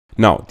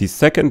Now, the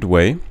second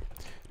way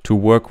to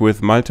work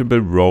with multiple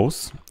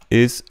rows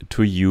is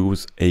to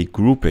use a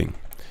grouping.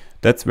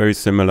 That's very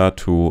similar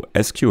to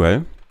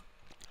SQL.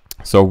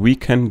 So we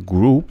can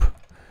group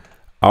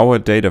our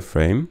data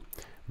frame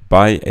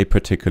by a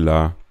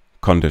particular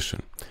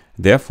condition.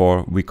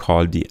 Therefore, we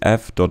call the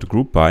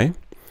f.groupBy,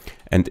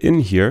 and in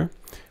here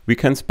we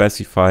can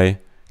specify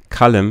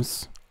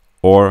columns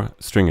or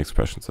string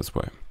expressions as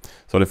well.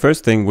 So the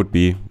first thing would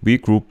be we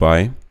group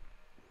by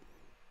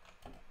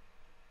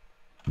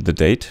the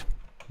date,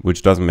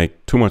 which doesn't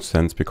make too much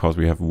sense because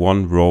we have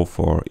one row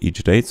for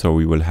each date. So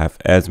we will have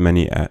as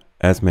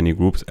many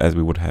groups as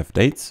we would have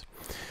dates.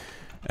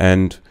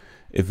 And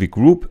if we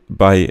group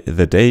by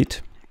the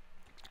date,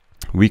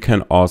 we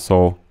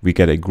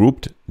get a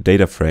grouped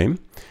data frame.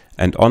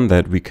 And on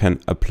that, we can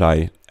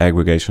apply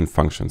aggregation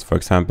functions. For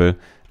example,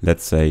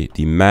 let's say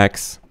the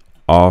max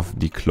of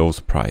the close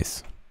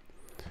price.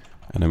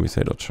 And then we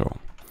say .show.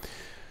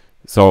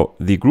 So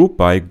the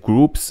groupBy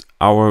groups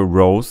our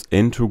rows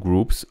into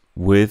groups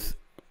with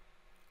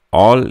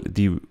all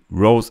the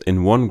rows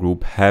in one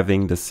group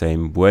having the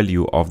same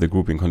value of the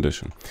grouping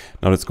condition.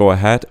 Now let's go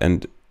ahead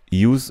and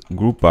use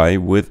groupBy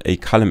with a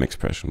column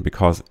expression,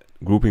 because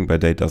grouping by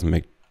date doesn't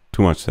make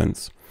too much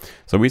sense.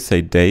 So we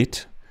say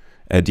date,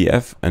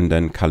 df, and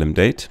then column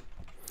date.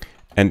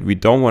 And we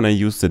don't want to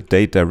use the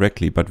date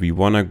directly, but we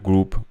want to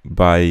group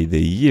by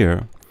the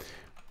year.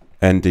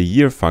 And the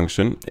year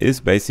function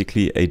is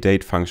basically a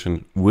date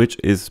function which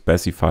is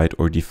specified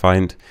or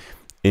defined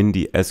in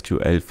the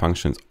SQL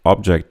functions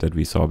object that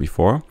we saw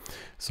before.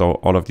 So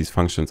all of these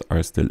functions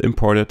are still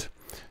imported.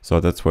 So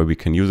that's why we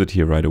can use it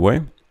here right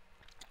away.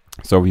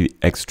 So we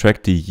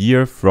extract the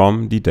year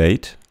from the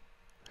date,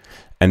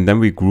 and then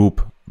we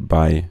group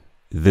by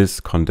this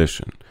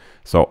condition.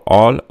 So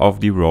all of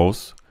the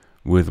rows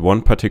with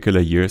one particular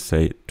year,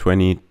 say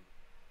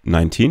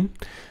 2019,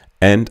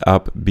 end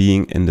up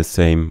being in the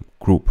same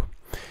group.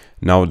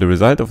 Now the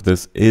result of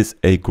this is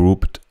a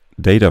grouped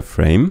data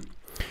frame,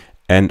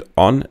 and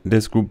on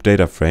this group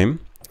data frame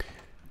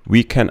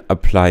we can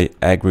apply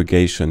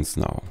aggregations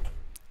now,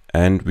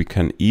 and we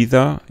can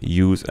either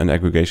use an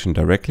aggregation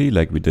directly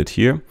like we did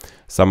here.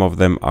 Some of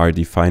them are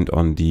defined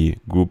on the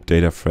group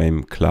data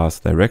frame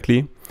class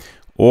directly,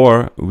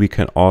 or we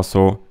can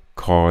also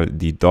call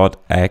the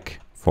 .ag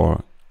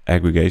for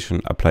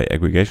aggregation, apply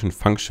aggregation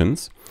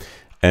functions,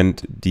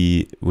 and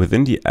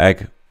within the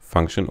ag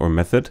function or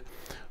method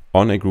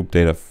on a group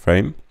data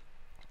frame,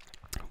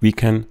 we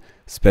can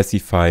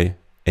specify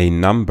a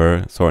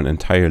number, so an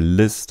entire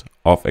list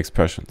of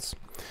expressions.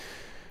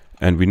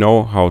 And we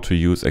know how to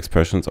use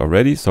expressions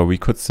already, so we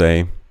could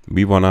say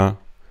we wanna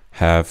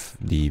have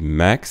the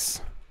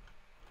max,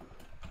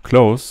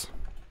 close,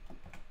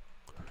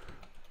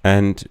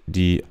 and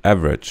the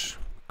average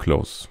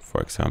close,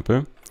 for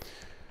example.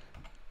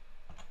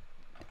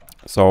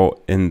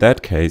 So in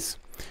that case,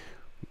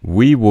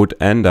 we would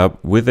end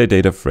up with a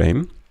data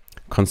frame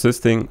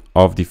consisting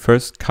of the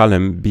first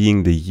column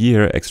being the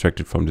year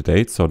extracted from the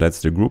date, so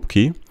that's the group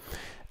key,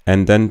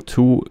 and then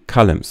two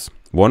columns.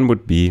 One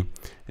would be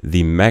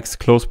the max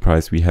close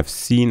price we have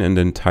seen in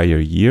the entire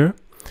year,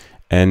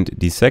 and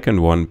the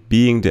second one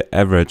being the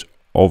average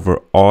over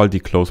all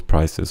the close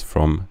prices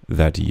from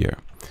that year.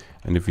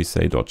 And if we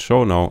say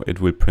 .show now,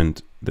 it will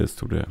print this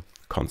to the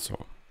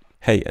console.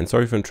 Hey, and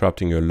sorry for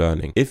interrupting your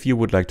learning. If you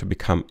would like to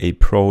become a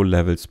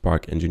pro-level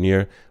Spark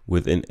engineer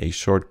within a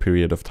short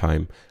period of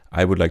time,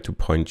 I would like to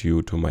point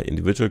you to my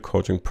individual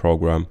coaching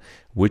program,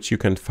 which you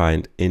can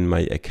find in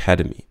my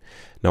academy.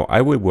 Now, I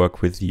will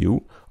work with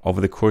you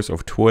over the course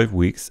of 12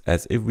 weeks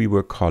as if we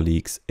were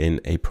colleagues in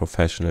a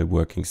professional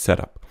working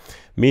setup.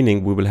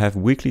 Meaning we will have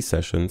weekly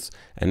sessions,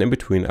 and in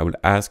between I will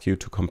ask you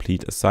to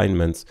complete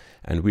assignments,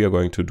 and we are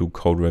going to do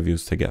code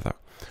reviews together.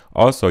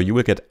 Also, you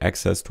will get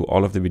access to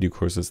all of the video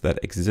courses that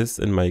exist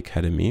in my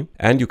academy,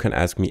 and you can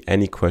ask me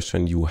any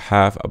question you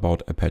have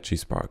about Apache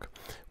Spark.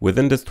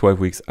 Within this 12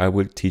 weeks, I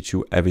will teach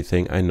you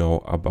everything I know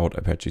about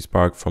Apache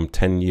Spark from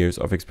 10 years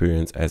of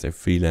experience as a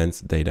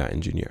freelance data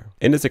engineer.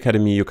 In this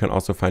academy, you can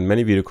also find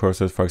many video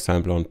courses, for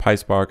example, on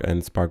PySpark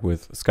and Spark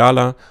with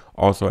Scala,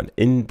 also an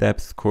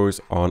in-depth course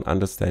on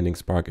understanding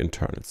Spark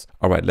internals.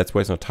 All right, let's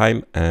waste no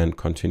time and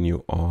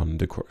continue on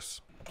the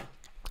course.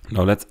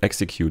 Now let's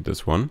execute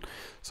this one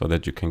so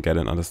that you can get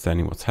an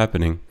understanding what's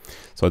happening.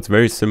 So it's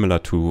very similar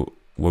to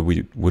what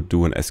we would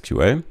do in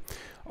SQL.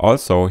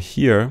 Also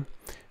here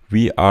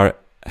we are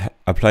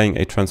applying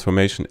a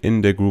transformation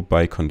in the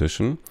groupBy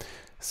condition.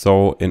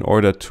 So in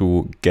order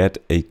to get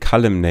a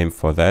column name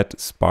for that,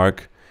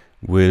 Spark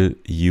will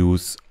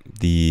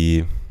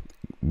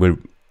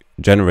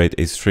generate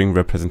a string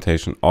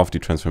representation of the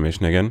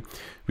transformation again.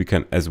 We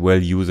can as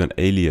well use an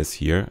alias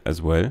here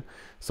as well,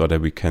 so that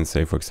we can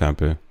say, for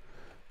example,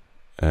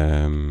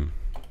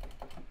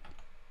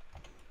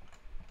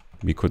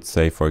 we could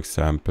say, for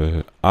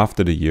example,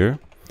 after the year,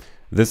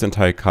 this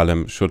entire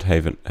column should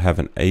have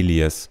an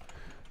alias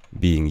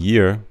being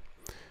year,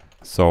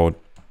 so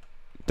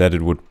that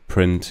it would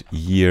print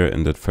year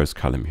in that first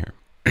column here.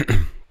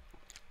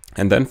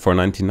 And then for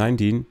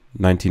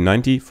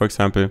 1990, for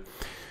example,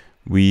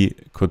 we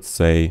could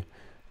say,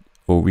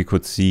 or we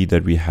could see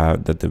that we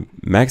have that the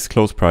max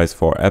close price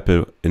for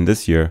Apple in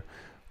this year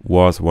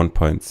was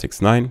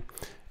 1.69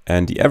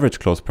 and the average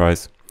close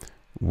price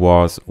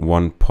was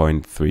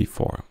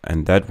 1.34,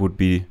 and that would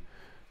be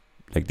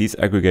like these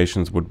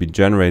aggregations would be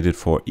generated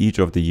for each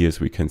of the years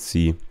we can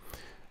see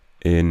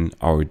in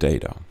our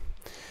data.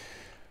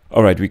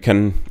 All right, we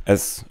can,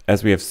 as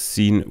we have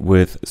seen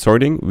with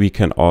sorting, we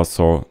can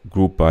also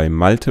group by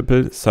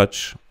multiple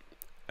such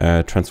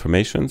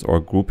transformations or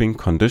grouping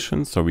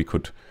conditions. So we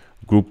could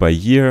group by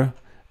year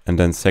and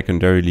then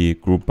secondarily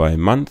group by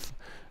month,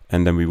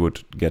 and then we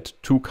would get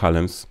two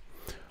columns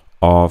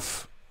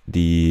of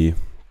the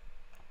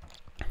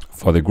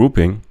for the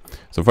grouping.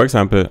 So for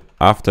example,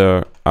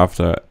 after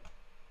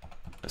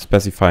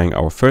specifying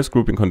our first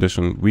grouping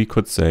condition, we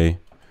could say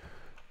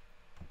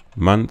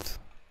month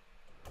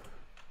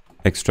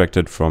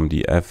extracted from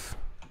the f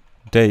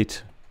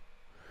date,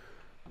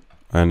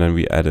 and then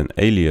we add an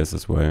alias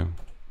as well,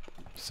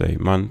 say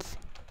month.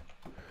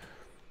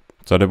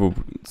 So that would,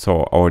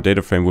 so our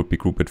data frame would be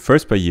grouped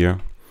first by year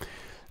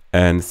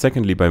and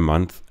secondly by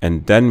month,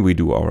 and then we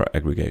do our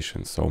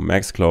aggregation. So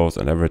max close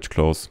and average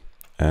close.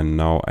 And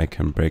now I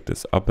can break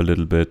this up a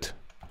little bit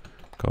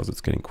because it's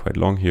getting quite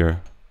long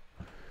here.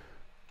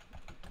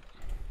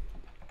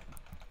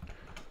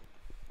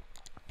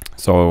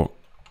 So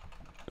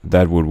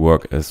that would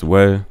work as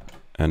well.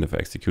 And if I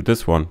execute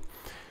this one,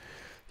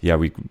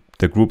 yeah,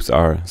 the groups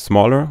are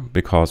smaller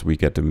because we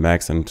get the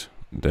max and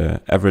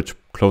the average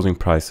closing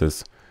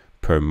prices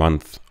per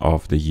month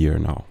of the year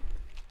now.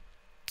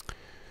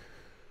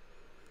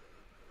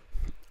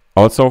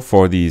 Also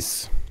for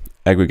these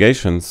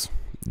aggregations,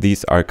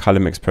 these are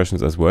column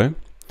expressions as well.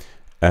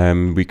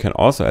 We can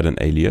also add an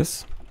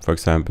alias. For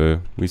example,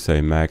 we say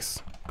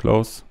max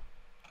close,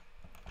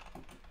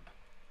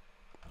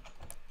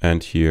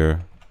 and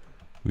here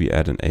we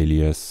add an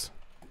alias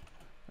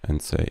and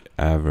say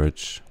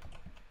average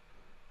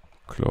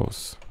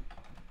close,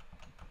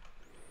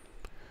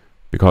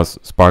 because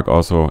Spark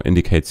also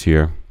indicates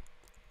here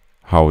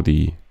how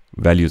the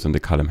values in the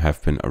column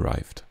have been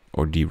arrived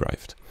or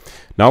derived.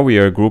 Now we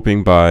are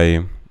grouping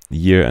by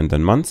year and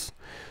then months.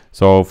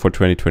 So for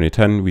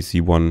 2010, we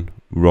see one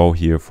row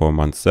here for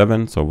month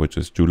 7, so which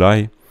is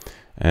July,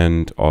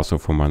 and also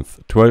for month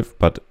 12,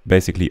 but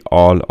basically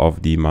all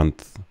of the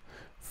months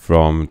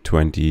from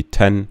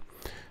 2010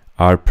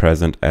 are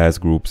present as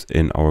groups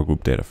in our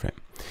group data frame.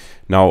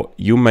 Now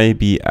you may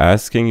be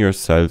asking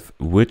yourself,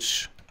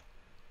 which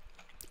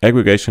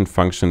aggregation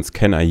functions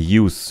can I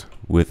use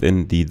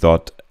within the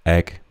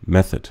 .ag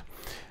method?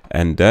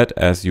 And that,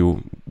 as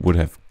you would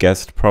have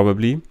guessed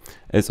probably,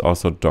 is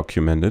also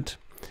documented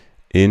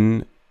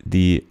in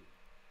the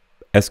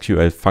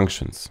SQL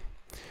functions.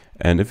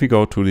 And if we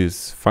go to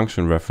this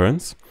function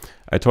reference,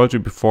 I told you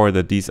before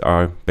that these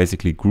are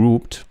basically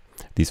grouped,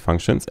 these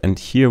functions, and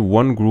here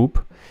one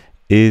group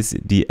is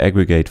the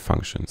aggregate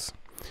functions.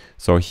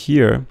 So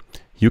here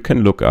you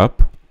can look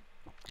up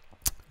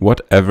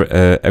whatever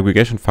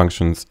aggregation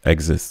functions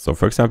exist. So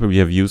for example, we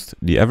have used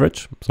the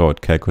average, so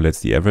it calculates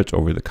the average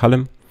over the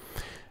column.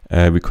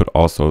 We could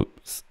also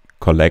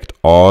collect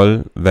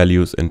all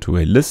values into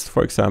a list,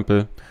 for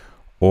example,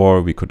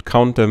 or we could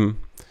count them,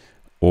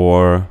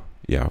 or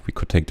yeah, we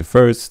could take the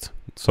first.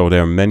 So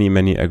there are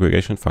many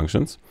aggregation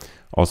functions.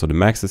 Also the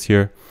max is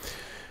here.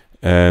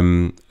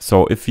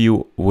 So if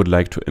you would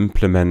like to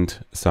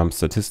implement some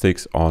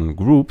statistics on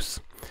groups,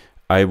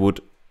 I would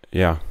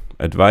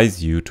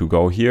advise you to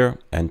go here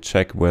and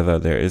check whether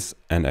there is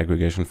an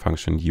aggregation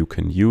function you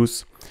can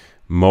use.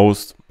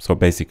 So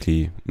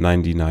basically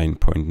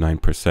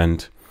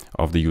 99.9%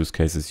 of the use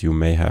cases you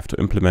may have to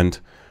implement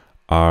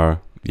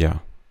are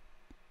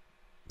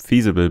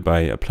feasible by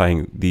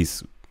applying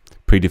these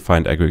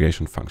predefined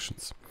aggregation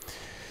functions.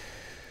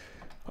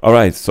 All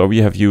right, so we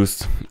have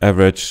used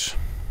average,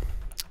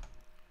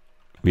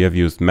 we have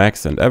used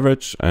max and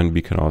average, and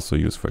we can also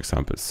use, for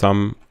example,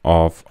 sum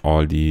of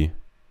all the,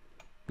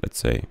 let's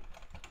say,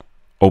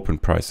 open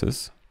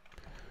prices,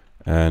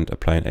 and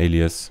apply an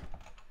alias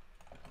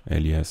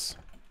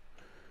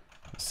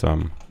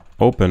sum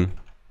open,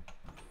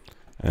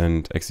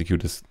 and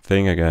execute this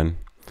thing again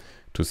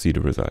to see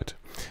the result.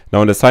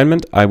 Now in the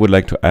assignment, I would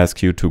like to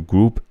ask you to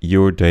group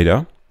your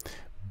data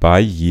by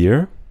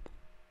year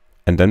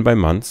and then by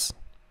months,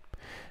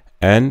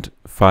 and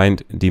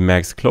find the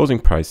max closing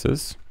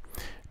prices,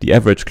 the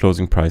average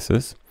closing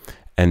prices,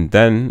 and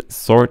then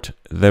sort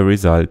the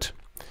result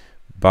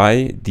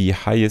by the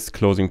highest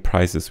closing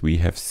prices we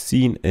have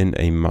seen in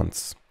a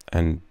month.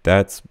 And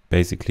that's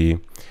basically,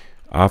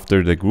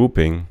 after the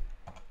grouping,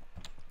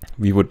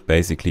 we would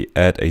basically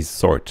add a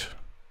sort.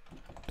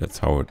 That's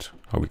how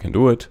we can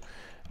do it.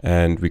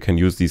 And we can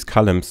use these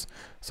columns.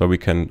 So we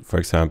can, for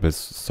example,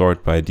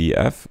 sort by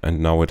df, and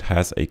now it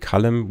has a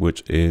column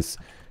which is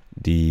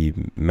the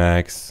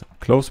max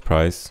close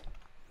price.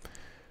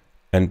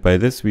 And by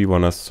this we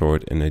want to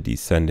sort in a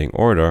descending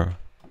order.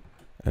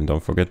 And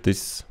don't forget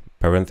this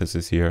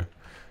parenthesis here,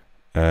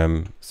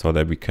 so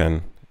that we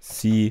can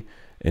see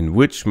in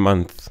which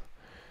month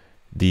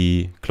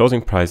the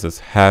closing prices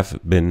have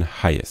been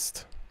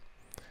highest.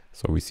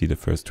 So we see the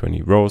first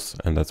 20 rows,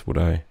 and that's what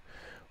I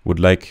would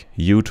like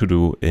you to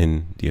do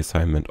in the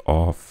assignment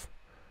of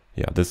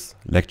this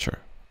lecture.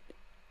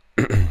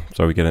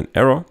 So we get an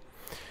error.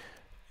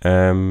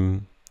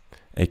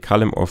 A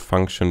column or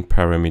function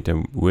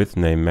parameter with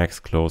name max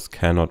close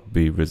cannot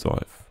be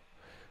resolved.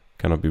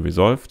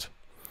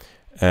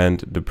 And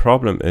the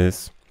problem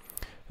is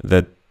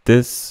that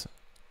this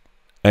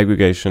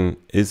aggregation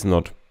is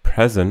not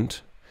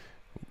present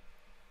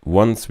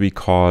once we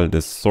call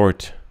the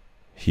sort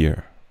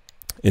here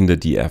in the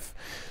df.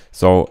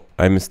 So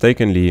I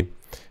mistakenly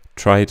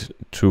tried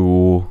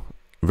to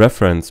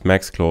reference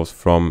max close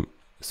from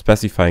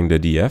specifying the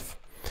df,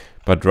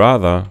 but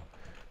rather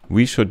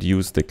we should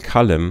use the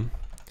column,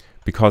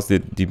 because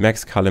the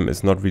max column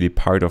is not really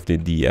part of the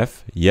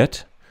df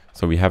yet.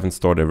 So we haven't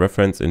stored a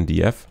reference in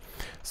df.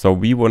 So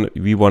we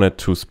wanted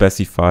to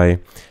specify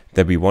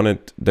that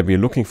we're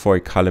looking for a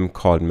column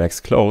called max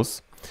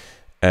close,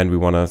 and we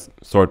want to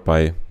sort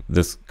by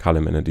this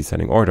column in a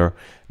descending order.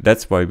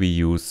 That's why we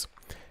use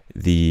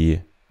the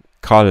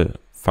call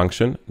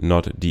function,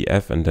 not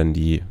df, and then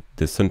the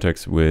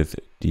syntax with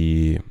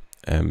the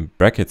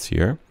brackets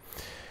here.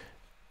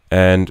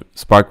 And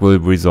Spark will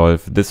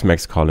resolve this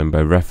max column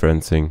by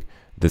referencing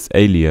this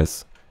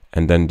alias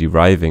and then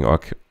deriving,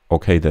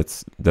 okay,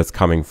 that's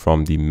coming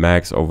from the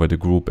max over the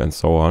group and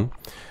so on.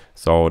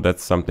 So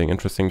that's something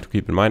interesting to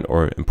keep in mind,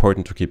 or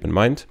important to keep in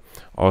mind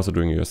also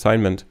during your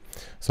assignment.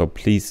 So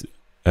please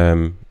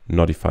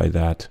notify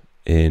that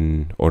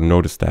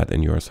notice that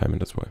in your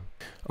assignment as well.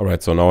 All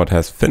right, so now it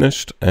has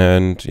finished,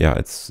 and yeah,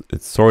 it's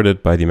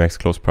sorted by the max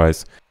close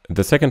price.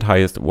 The second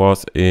highest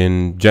was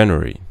in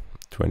January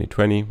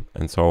 2020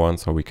 and so on.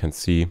 So we can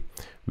see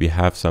we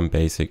have some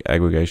basic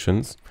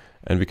aggregations,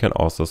 and we can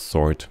also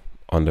sort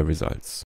on the results.